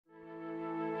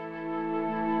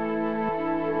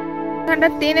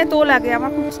ওখানটা টেনে তোল আগে,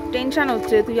 আমার খুব টেনশন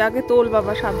হচ্ছে। তুই আগে তোল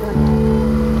বাবা, সাবধান।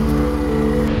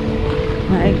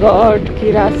 মাই গড, কি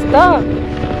রাস্তা!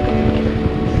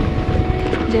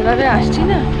 যেভাবে আসছি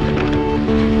না,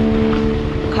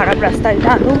 খারাপ রাস্তা এটা।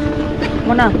 আলো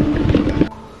Mona.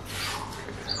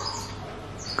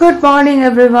 Good morning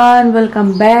everyone, welcome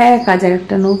back. আজ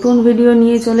একটা নতুন ভিডিও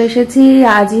নিয়ে চলে এসেছি।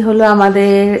 আজই হলো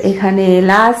আমাদের এখানে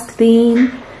লাস্ট দিন,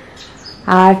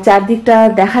 আর চারদিকটা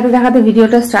দেখাতে দেখাতে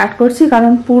ভিডিওটা স্টার্ট করছি,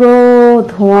 কারণ পুরো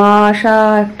ধোঁয়াশা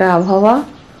একটা আবহাওয়া।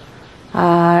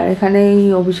 আর এখানেই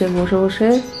অভিষেক বসে বসে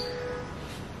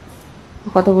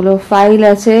কতগুলো ফাইল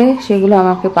আছে সেগুলো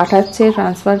আমাকে পাঠাচ্ছে,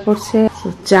 ট্রান্সফার করছে।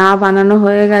 চা বানানো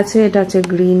হয়ে গেছে, এটা হচ্ছে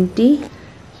গ্রিন টি।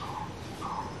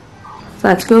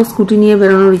 আজকেও স্কুটি নিয়ে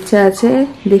বেরোনোর ইচ্ছা আছে,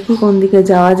 দেখি কোন দিকে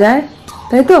যাওয়া যায়,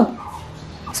 তাই তো।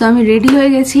 সো আমি রেডি হয়ে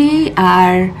গেছি,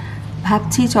 আর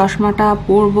ভাবছি চশমাটা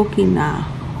পরবো কি না।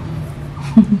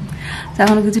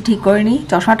 এখনো কিছু ঠিক করিনি।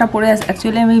 চশমাটা পরে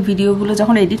অ্যাকচুয়ালি আমি ভিডিওগুলো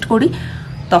যখন এডিট করি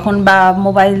তখন, বা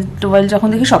মোবাইল টোবাইল যখন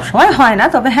দেখি, সবসময় হয় না,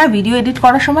 তবে হ্যাঁ ভিডিও এডিট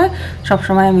করার সময়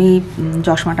সবসময় আমি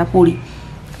চশমাটা পরি।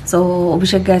 সো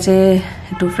অভিষেক গেছে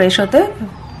একটু ফ্রেশ হতে,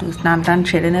 একটু স্নান টান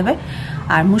সেরে নেবে।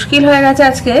 আর মুশকিল হয়ে গেছে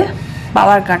আজকে,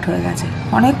 পাওয়ার কাট হয়ে গেছে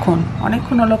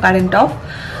অনেকক্ষণ হলো কারেন্ট অফ।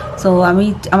 সো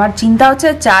আমার চিন্তা হচ্ছে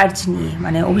চার্জ নিয়ে,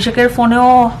 মানে অভিষেকের ফোনেও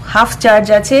হাফ চার্জ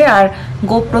আছে আর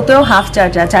গোপ্রোতেও হাফ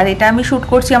চার্জ আছে। আর এটা আমি শ্যুট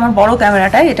করছি আমার বড়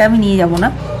ক্যামেরাটায়, এটা আমি নিয়ে যাব না।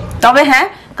 তবে হ্যাঁ,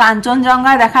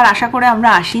 কাঞ্চনজঙ্ঘা দেখার আশা করে আমরা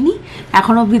আসিনি,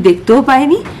 এখন অবধি দেখতেও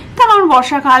পাইনি। কারণ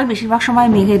বর্ষাকাল, বেশিরভাগ সময়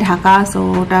মেঘে ঢাকা, সো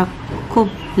ওটা খুব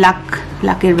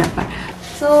লাকের ব্যাপার।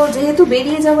 সো যেহেতু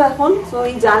বেরিয়ে যাবো এখন, তো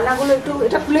এই জানলাগুলো একটু,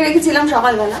 এটা খুলে রেখেছিলাম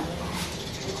সকালবেলা,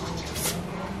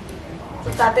 তো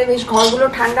তাতে বেশ ঘরগুলো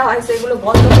ঠান্ডা হয়, সেগুলো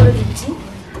বন্ধ করে দিচ্ছি।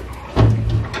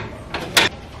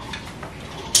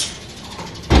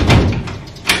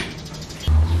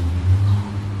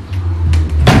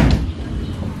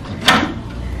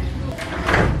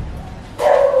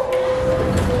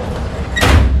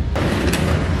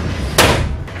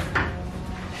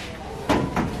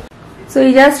 সো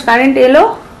এই জাস্ট কারেন্ট এলো,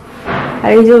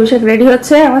 আর এই যে অভিষেক রেডি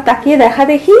হচ্ছে, আমার তাকিয়ে দেখা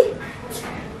দেখি।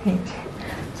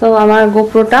 সো আমার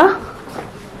গোপ্রোটা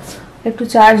একটু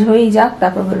চার্জ হয়েই যাক,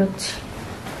 তারপর বেরোচ্ছি।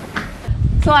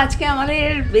 তো আজকে আমাদের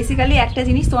বেসিক্যালি একটা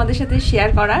জিনিস তোমাদের সাথে শেয়ার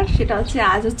করার, সেটা হচ্ছে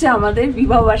আজ হচ্ছে আমাদের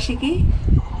বিবাহবার্ষিকী।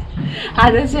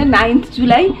 আজ হচ্ছে 9th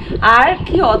জুলাই। আর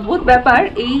কি অদ্ভুত ব্যাপার,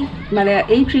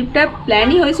 এই ট্রিপটা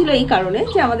প্ল্যানই হয়েছিল এই কারণে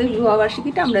যে আমাদের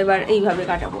বিবাহবার্ষিকীটা আমরা এবার এইভাবে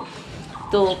কাটাবো।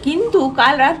 তো কিন্তু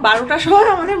কাল রাত 12টার সময়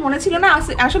আমাদের মনে ছিল না,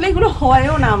 আসলে এগুলো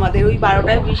হয়ও না আমাদের, ওই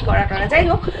 12টায় উইশ করা টরা। যাই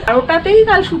হোক, 12টাতেই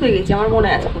কাল শুতে গেছি, আমার মনে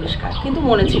আছে পরিষ্কার, কিন্তু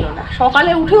মনে ছিল না,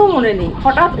 সকালে উঠেও মনে নেই।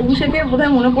 হঠাৎ অভিষেকের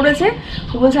বোধহয় মনে পড়েছে,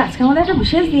 ও বলছে আজকে আমাদের একটা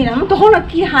বিশেষ দিন। আমি তখন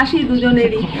কি হাসি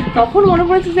দুজনেরই, তখন মনে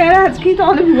পড়েছে যে আজকেই তো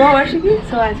আমাদের বিবাহবার্ষিকী।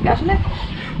 সো আজকে আসলে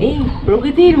এই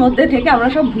প্রকৃতির মধ্যে থেকে আমরা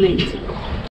সব ভুলে গেছি।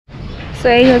 সো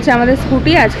এই হচ্ছে আমাদের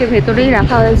স্কুটি, আজকে ভেতরেই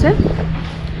রাখা হয়েছে,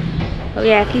 ওই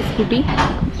একই স্কুটি।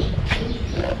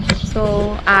 তো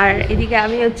আর এদিকে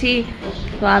আমি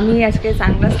আমি আজকে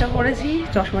সানগ্লাসটা পরেছি,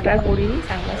 চশমাটা আর পরিনি,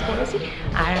 সানগ্লাস পরেছি।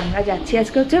 আর আমরা যাচ্ছি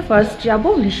আজকে হচ্ছে ফার্স্ট যাবো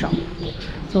ঋষভ।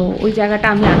 তো ওই জায়গাটা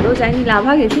আমি আগেও যাইনি,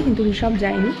 লাভা গেছি কিন্তু ঋষভ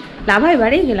যাইনি। লাভা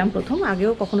এবারেই গেলাম প্রথম,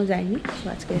 আগেও কখনো যাইনি। তো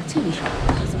আজকে যাচ্ছি ঋষভ,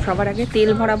 সবার আগে তেল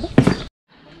ভরাবো।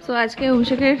 তো আজকে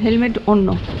অভিষেকের হেলমেট অন্য,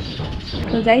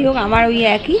 তো যাই হোক আমার ওই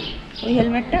একই ওই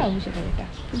হেলমেটটা, অভিষেকের এটা,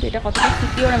 কিন্তু এটা কতটা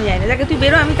সিকিওর আমি জানি না। যাকে তুই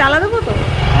বেরো, আমি চালা দেবো। তো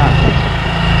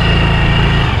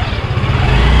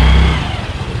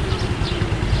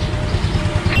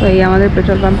তো এই আমাদের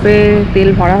পেট্রোল পাম্পে তেল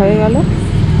ভরা হয়ে গেল।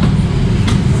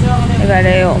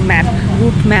 এবারে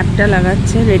রুট ম্যাপটা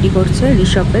লাগাচ্ছে, রেডি করছে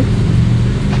ঋষভের।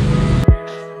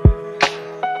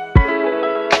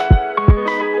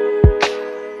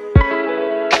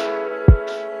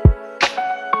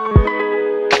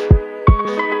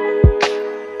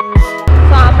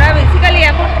 তো আমরা বেসিক্যালি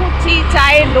এখন খুঁজছি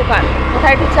চায়ের দোকান,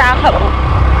 কোথায় একটু চা খাবো।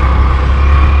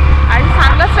 আর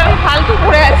সানগ্লাসটা আমি ফালতু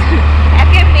পরে আছি,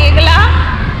 একে মেঘলা,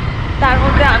 তার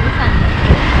মধ্যে আমি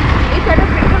এই সাইডে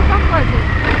পেট্রোল পাম্প আছে।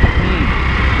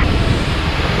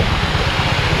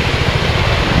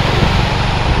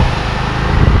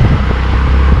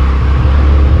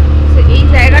 এই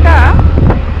জায়গাটা,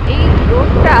 এই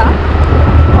রোডটা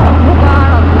অন্ধকার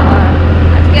অন্ধকার।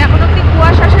 আজকে এখন অব্দি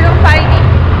কুয়াশা সেরকম পাইনি,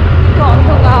 কিন্তু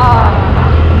অন্ধকার,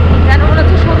 যেন মনে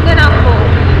হচ্ছে সন্ধ্যে নামবো।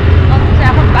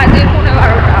 এখন বাজে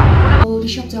 12:15।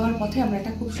 ঋষভ যাওয়ার পথে আমরা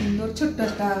একটা খুব সুন্দর ছোট্ট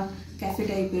একটা ক্যাফে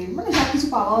টাইপের, মানে সব কিছু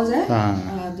পাওয়া যায়,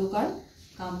 দোকান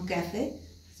কাম ক্যাফে।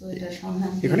 তো এটার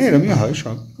সন্ধান এখানে এরকমই হয়,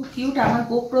 সব খুব কিউট। আমার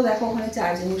গোপ্রো দেখো ওখানে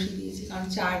চার্জে বসে দিয়েছি, কারণ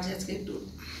চার্জ আজকে একটু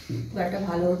একটা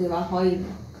ভালো দেওয়া হয়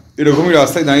না। এরকমই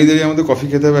রাস্তায় দাঁড়িয়ে দাঁড়িয়ে আমাদের কফি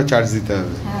খেতে হবে আর চার্জ দিতে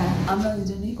হবে। হ্যাঁ, আমরা ওই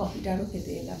জন্যই কফিটা আরও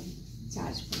খেতে এলাম।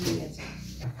 চার্জ ফুরিয়ে গেছে।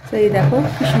 তো এই দেখো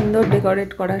কি সুন্দর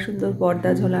ডেকোরেট করা, সুন্দর পর্দা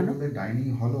ঝোলানো। ডাইনিং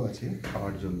হলও আছে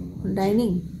খাওয়ার জন্য। ডাইনিং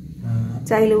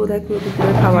চাইলে বোধহয় কেউ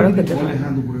দুপুরে খাবারও খেতে পারে।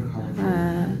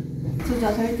 হ্যাঁ, তো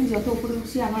যথারীতি যত উপরে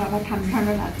উঠছি আমার আবার ঠান্ডা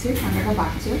ঠান্ডা লাগছে, ঠান্ডাটা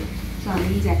বাড়ছে। তো আমি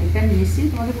এই জ্যাকেটটা নিয়ে এসেছি,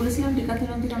 তোমাদের বলেছিলাম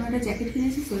ডিকাথলন থেকে আমরা একটা জ্যাকেট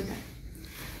কিনেছি, সোয়েটার।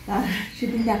 তা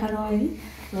সেদিন দেখানো হয়নি,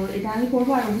 তো এটা আমি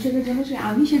পরবো। আর অভিষেকের জন্য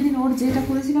আমি সেদিন ওর যেটা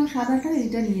করেছিলাম সাদাটা,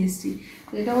 এইটা নিয়ে এসেছি।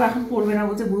 তো এটা ও এখন পরবে না,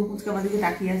 বলছে বুড়ো পুচকা আমাদেরকে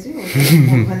তাকিয়ে আছে,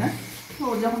 পরবে না। তো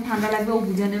ওর যখন ঠান্ডা লাগবে ও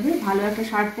বুঝে নেবে। ভালো একটা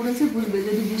শার্ট পরেছে, বুঝবে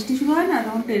যদি বৃষ্টি শুরু হয় না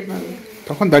তখন টের পাবে,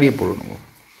 তখন দাঁড়িয়ে পরে নেবো।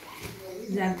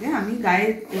 যাকে আমি গায়ে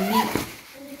এমনি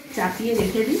চাপিয়ে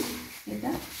রেখে দিই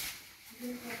এটা।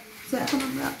 তো এখন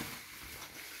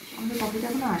আমাদের কপিটা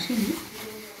এখনো আসেনি।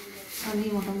 আমি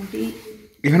মোটামুটি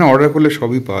এখানে অর্ডার করলে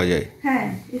সবই পাওয়া যায়। হ্যাঁ,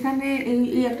 এখানে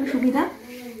এই একটা সুবিধা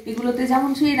এগুলোতে।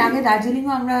 যেমন সেই আগে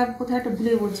দার্জিলিংও আমরা কোথাও একটা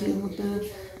ভুলে পড়ছি,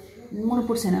 মনে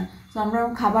পড়ছে না। তো আমরা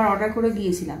খাবার অর্ডার করে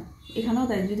গিয়েছিলাম, এখানেও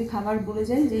তাই। যদি খাবার বলে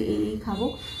যাই যে এই খাবো,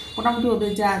 মোটামুটি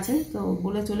ওদের যা আছে তো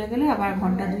বলে চলে গেলে আবার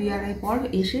ঘন্টা 2-2.5 পর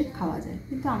এসে খাওয়া যায়।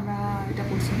 কিন্তু আমরা এটা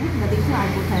করছি না, আমরা দেখি আর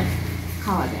কোথায়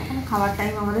খাওয়া যায়। এখন খাওয়ার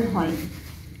টাইম আমাদের হয়নি।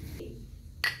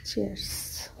 চিয়ার্স।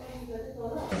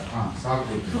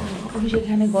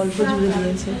 সেখানে গল্প জুড়ে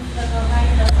দিয়েছে।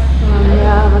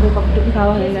 আমরা আমাদের কফি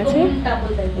খাওয়া হয়ে গেছে,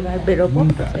 এবার বেরোবো।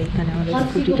 এইখানে আমাদের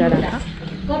স্কুটিটা রাখা,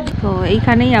 তো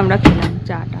এইখানেই আমরা খেলাম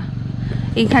চাটা।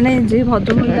 এইখানে যে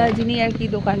ভদ্রমহিলা যিনি আর কি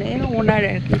দোকানের ওনার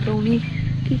আর কি, তো উনি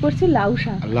কি করছে, লাউ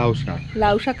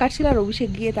শাক কাটছিল। আর অভিষেক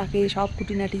গিয়ে তাকে সব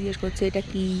খুঁটিনাটি জিজ্ঞেস করছে এটা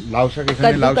কি। লাউ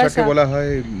শাককে বলা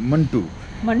হয় মন্টু।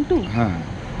 হ্যাঁ,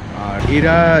 আর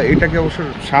এরা এটাকে অবশ্য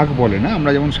শাক বলে না,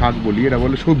 আমরা যেমন শাক বলি, এরা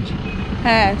বলে সবজি।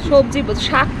 হ্যাঁ, সবজি বলছে,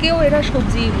 শাককেও এরা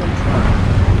সবজিই বলছে।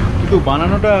 কিন্তু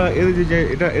বানানোটা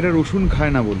এরা রসুন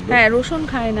খায় না বলতো। হ্যাঁ, রসুন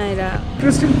খায় না এরা।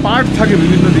 ইন্টারেস্টিং পার্ট থাকে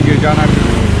বিভিন্ন দিকে জানার।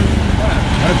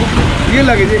 মানে খুব ইয়ে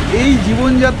লাগে যে এই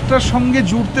জীবনযাত্রার সঙ্গে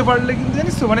জুড়তে পারলে কিন্তু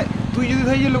জানিস তো, মানে তুই যদি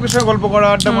থাকি যে লোকের সঙ্গে গল্প করা,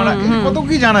 আড্ডা মারা, কত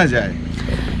কি জানা যায়।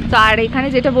 তো আর এখানে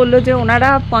যেটা বললো যে ওনারা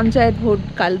পঞ্চায়েত ভোট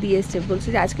কাল দিয়ে এসছে, বলছে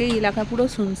যে আজকে এই এলাকা পুরো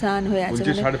শুনশান হয়ে আছে।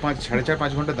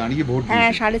 4.5 ঘন্টা দাঁড়িয়ে ভোট।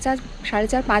 হ্যাঁ,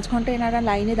 4.5 ঘন্টা এনারা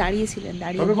লাইনে দাঁড়িয়েছিলেন।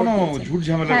 তবে কোনো ঝুট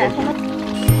ঝামেলা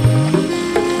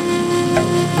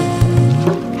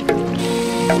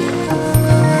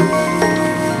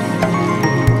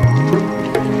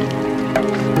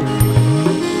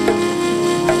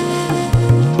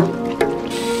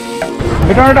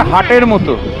এটা একটা হাটের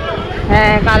মতো।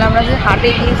 হ্যাঁ, কাল আমরা যে হাটে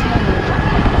গিয়েছিলাম,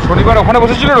 শনিবার ওখানে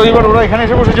বসেছিল, রবিবার ওরা এখানে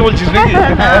এসে বসেছে বলছিস নাকি?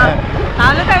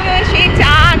 তাহলে তো আমি সেই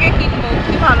চা আগে কিনবো,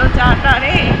 কি ভালো চাটা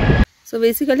রে। সো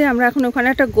বেসিক্যালি আমরা এখন ওখানে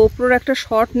একটা গোপ্রোর একটা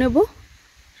শট নেব,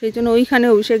 সেই জন্য ওইখানে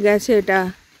অভিষেক গেছে এটা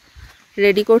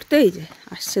রেডি করতে। এই যে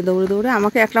আসছে দৌড়ে দৌড়ে,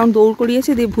 আমাকে এক রাউন্ড দৌড়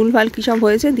করিয়েছে, দিয়ে ভুলভাল কী সব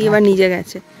হয়েছে, দিয়ে এবার নিজে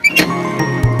গেছে।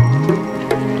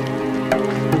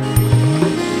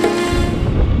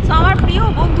 আমার প্রিয়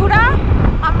বন্ধুরা,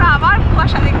 আমরা আবার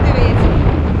কুয়াশা দেখতে পেয়েছি।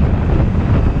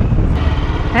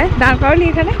 হ্যাঁ, দাঁড় করালি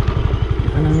এখানে।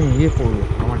 আমি পরবো,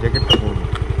 আমার জ্যাকেটটা পরবো।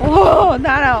 ও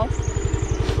দাঁড়াও,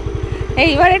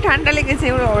 এইবারে ঠান্ডা লেগেছে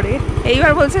ওরে।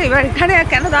 এইবার বলছে এবার এখানে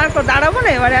কেন দাঁড়াবো না,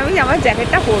 এবারে আমি আমার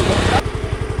জ্যাকেটটা পরবো।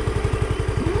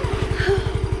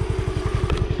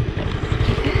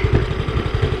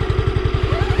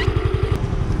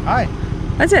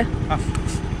 আচ্ছা,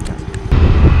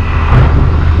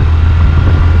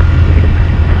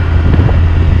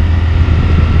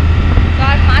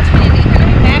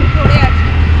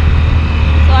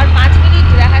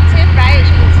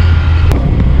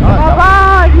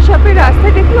 ঋষপের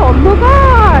রাস্তাটা কি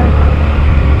অন্ধকার,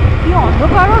 কি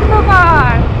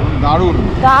অন্ধকার। দারুণ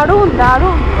দারুণ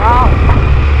দারুণ,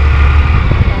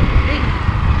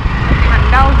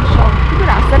 ঠান্ডাও ভীষণ, কিন্তু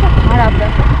রাস্তাটা খারাপ।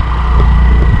 দেখো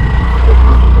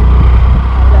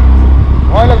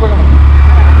ভয় লাগবে না,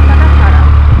 রাস্তাটা খারাপ।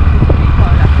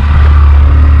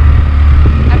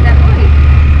 আর দেখো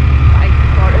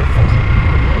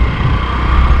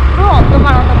পুরো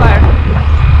অন্ধকার অন্ধকার,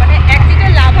 মানে একদিকে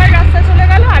লাভার রাস্তা চলে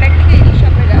গেল আর একদিকে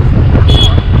ঋষপের রাস্তা,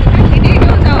 হেঁটে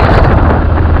হেঁটেও যাওয়া।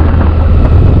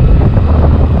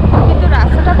 কিন্তু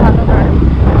রাস্তাটা ভালো না,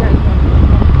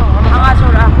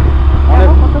 ভাঙাচোরা,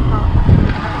 কত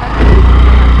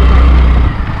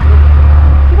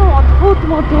অদ্ভুত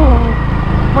মতো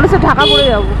মনে হচ্ছে ঢাকা পড়ে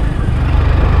যাবো।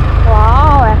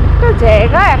 একটা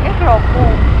জায়গা এক এক রকম,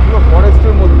 পুরো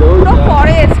ফরেস্টের মধ্যে, পুরো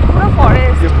ফরেস্ট।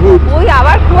 ওই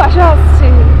আবার কুয়াশা আসছে।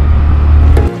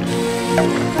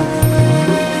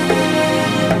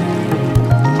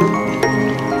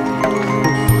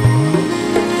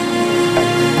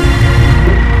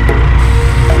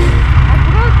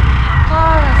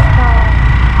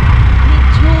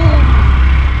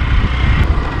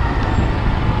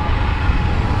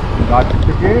 গাছ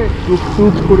থেকে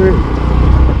টুক করে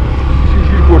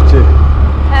শিশির পড়ছে।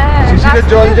 শিশিরের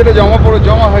জল যেটা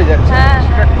জমা হয়ে যাচ্ছে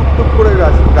সেটা টুক করে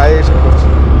গায়ে এসে পড়ছে।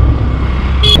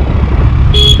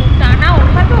 টানা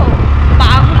ওঠা তো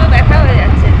পা গুলো ব্যথা হয়ে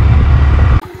যাচ্ছে।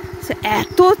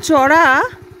 এত চড়া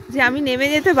যে আমি নেমে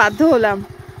যেতে বাধ্য হলাম।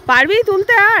 পারবি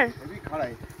তুলতে? আর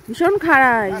ভীষণ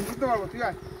খাড়াই।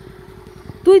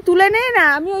 তুই তুলে নে না,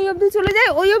 আমি ওই অবধি চলে যাই।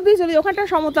 ওই অবধি চলে, ওখানটা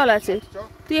সমতল আছে।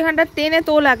 তুই এখানটা টেনে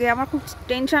তোল আগে, আমার খুব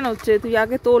টেনশন হচ্ছে। তুই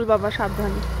আগে তোল বাবা,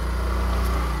 সাবধানে।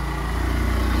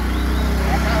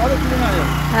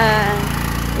 হ্যাঁ,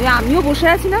 আমিও বসে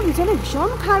আছি না পিছনে,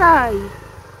 ভীষণ খাড়াই।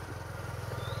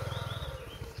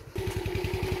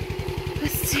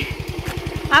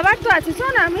 আবার তো আছে,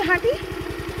 শোন আমি হাঁটি,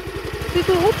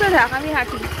 তুই উঠতে থাক, আমি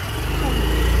হাঁটি।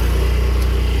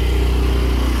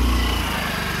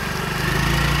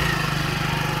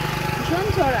 ভীষণ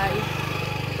চড়াই,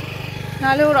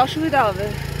 নাহলে ওর অসুবিধা হবে।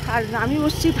 আর আমি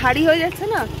বসছি, ভারী হয়ে যাচ্ছে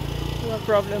না, তোমার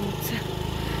প্রবলেম হচ্ছে।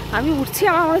 আমি উঠছি,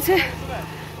 আমার হচ্ছে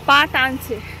পা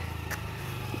টানছে।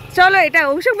 চলো, এটা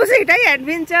অবশ্য বলছে এটাই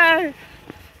অ্যাডভেঞ্চার,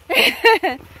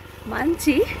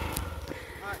 মানছি।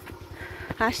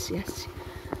 আসছি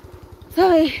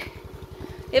তবে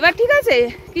এবার ঠিক আছে,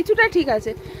 কিছুটা ঠিক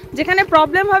আছে। যেখানে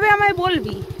প্রবলেম হবে আমায়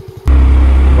বলবি।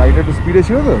 গাড়িটা একটু স্পিডে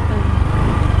ছিল তো,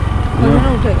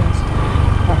 উঠে গেছে।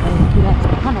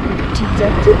 ঠিক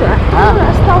যাচ্ছি তো,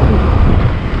 রাস্তাও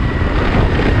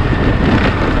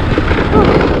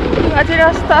ঠিক আছে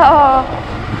রাস্তা।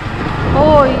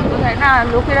 ওই কোথায় না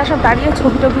লোকেরা সব দাঁড়িয়ে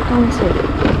ছবি টবি তুলছে,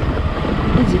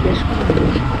 জিজ্ঞেস করো।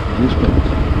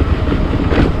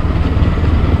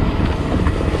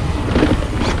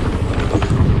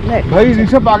 भाई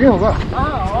ऋषभ आगे होगा?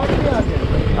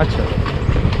 अच्छा,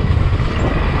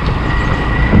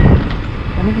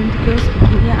 আমি কিন্তু কেউ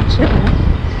স্কুটি নিয়ে আসে না,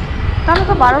 তাহলে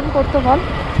তো বারণ করতে বল।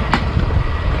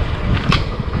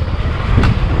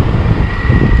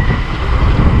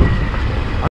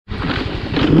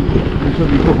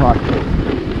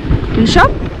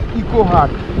 ঋষভ ইকো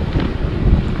হাট,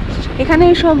 এখানে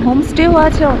সব হোমস্টেও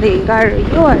আছে অনেক, আর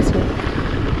ইয়েও আছে,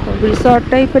 রিসর্ট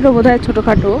টাইপেরও বোধহয়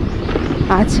ছোটোখাটো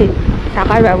আছে,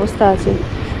 থাকার ব্যবস্থা আছে।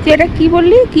 তুই এটা কি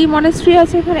বললি, কি মনেস্ট্রি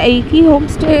আছে এখানে? এই কি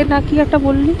হোমস্টে না কি একটা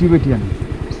বললি?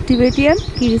 টিবেটিয়ান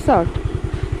কি রিসর্ট?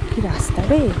 কি রাস্তা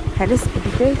রে! হ্যাঁ রে,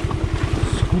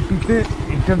 স্কুটিতে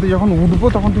এটাতে যখন উঠবো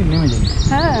তখন তুই নেমে যাবি।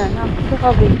 হ্যাঁ, নামতে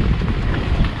হবে।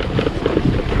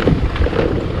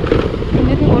 তুই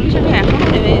যদি বলিস আমি এখন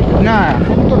নেমে যেতাম। না,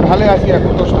 এখন তো ঢালে আছি,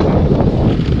 এখন তো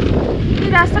তুই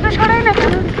রাস্তাটা সরাই না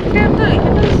কেন? এটা তো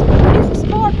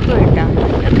স্পট তো, এটা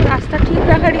রাস্তা ঠিক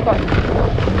রাখারই কথা।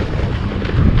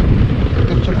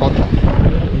 কথা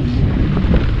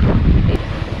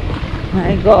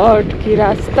মাই গড, কি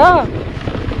রাস্তা!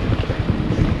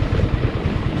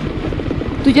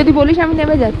 তুই যদি বলিস আমি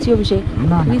নেমে যাচ্ছি অভিষেক,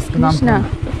 না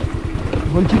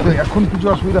বলছি তো এখন কিছু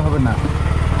অসুবিধা হবে না,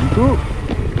 কিন্তু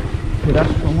ফেরার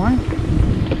সময়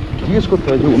জিজ্ঞেস করতে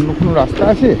হবে যে অন্য কোনো রাস্তা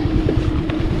আছে।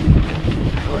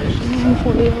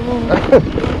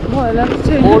 ভয়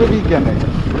লাগছে, করবি কেন?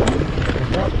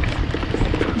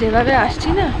 যেভাবে আসছি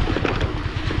না,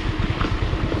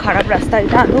 খারাপ রাস্তা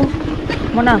এটা আরো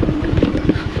মনে।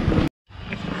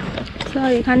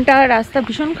 এখানটা রাস্তা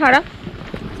ভীষণ খারাপ,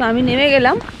 তো আমি নেমে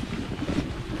গেলাম।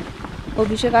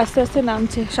 অভিষেক আস্তে আস্তে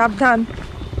নামছে, সাবধান।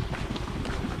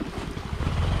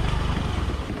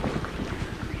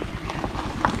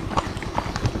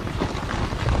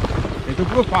 এটা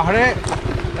পুরো পাহাড়ে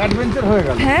অ্যাডভেঞ্চার হয়ে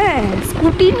গেল। হ্যাঁ,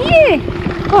 স্কুটি নিয়ে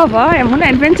বাবা, এমন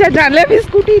অ্যাডভেঞ্চার জানলে আমি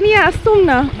স্কুটি নিয়ে আসতাম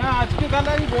না। আজকে তাহলে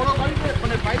আমি বড় গাড়িতে,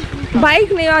 মানে বাইক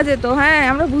নেওয়া যেত। হ্যাঁ,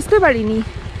 আমরা বুঝতে পারিনি।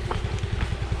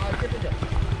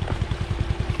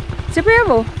 চেপে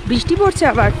যাবো, বৃষ্টি পড়ছে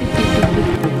আবার।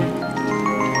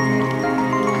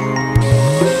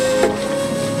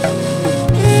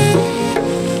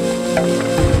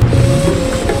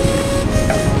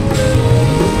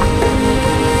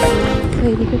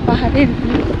 এইদিকে পাহাড়ের,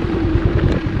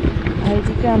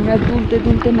 এইদিকে আমরা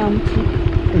দুলতে নামছি।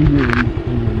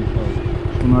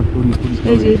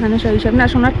 এই যে এখানে সব না,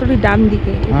 সোনারতরী ডান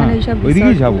দিকে, এখানে এইসব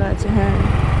আছে। হ্যাঁ,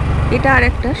 এটা আর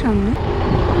একটা সামনে।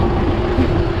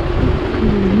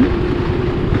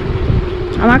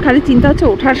 আমার খালি চিন্তা হচ্ছে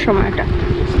ওঠার সময়টা।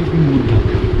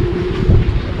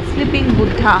 স্লিপিং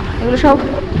বুদ্ধা, এগুলো সব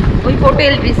ওই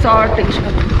হোটেল রিসর্ট,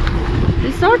 এইসব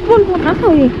রিসর্ট বলবো না,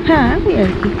 ওই হ্যাঁ ওই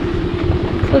আর কি।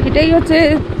 তো এটাই হচ্ছে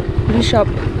ঋষভ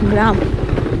গ্রাম।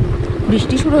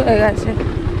 বৃষ্টি শুরু হয়ে গেছে,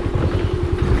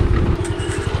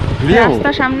 রাস্তা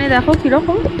সামনে দেখো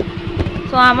কিরকম।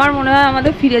 তো আমার মনে হয়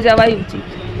আমাদের ফিরে যাওয়াই উচিত।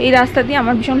 এই রাস্তা দিয়ে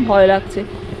আমার ভীষণ ভয় লাগছে,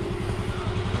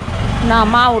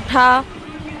 নামা ওঠা।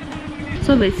 তো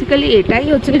সো বেসিক্যালি এটাই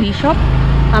হচ্ছে ঋষভ।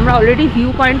 আমরা অলরেডি ভিউ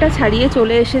পয়েন্টটা ছাড়িয়ে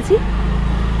চলে এসেছি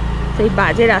সেই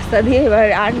বাজে রাস্তা দিয়ে। এবার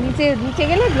আর নিচে নিচে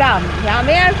গেলে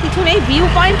গ্রামে আর কিছু নেই, ভিউ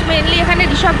পয়েন্ট মেনলি এখানে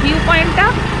ঋষভ ভিউ পয়েন্টটা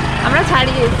আমরা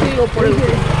ছাড়িয়ে এসেছি ওপরে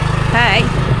উঠে। হ্যাঁ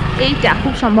এইটা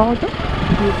খুব সম্ভবত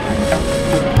ভিউ পয়েন্টটা।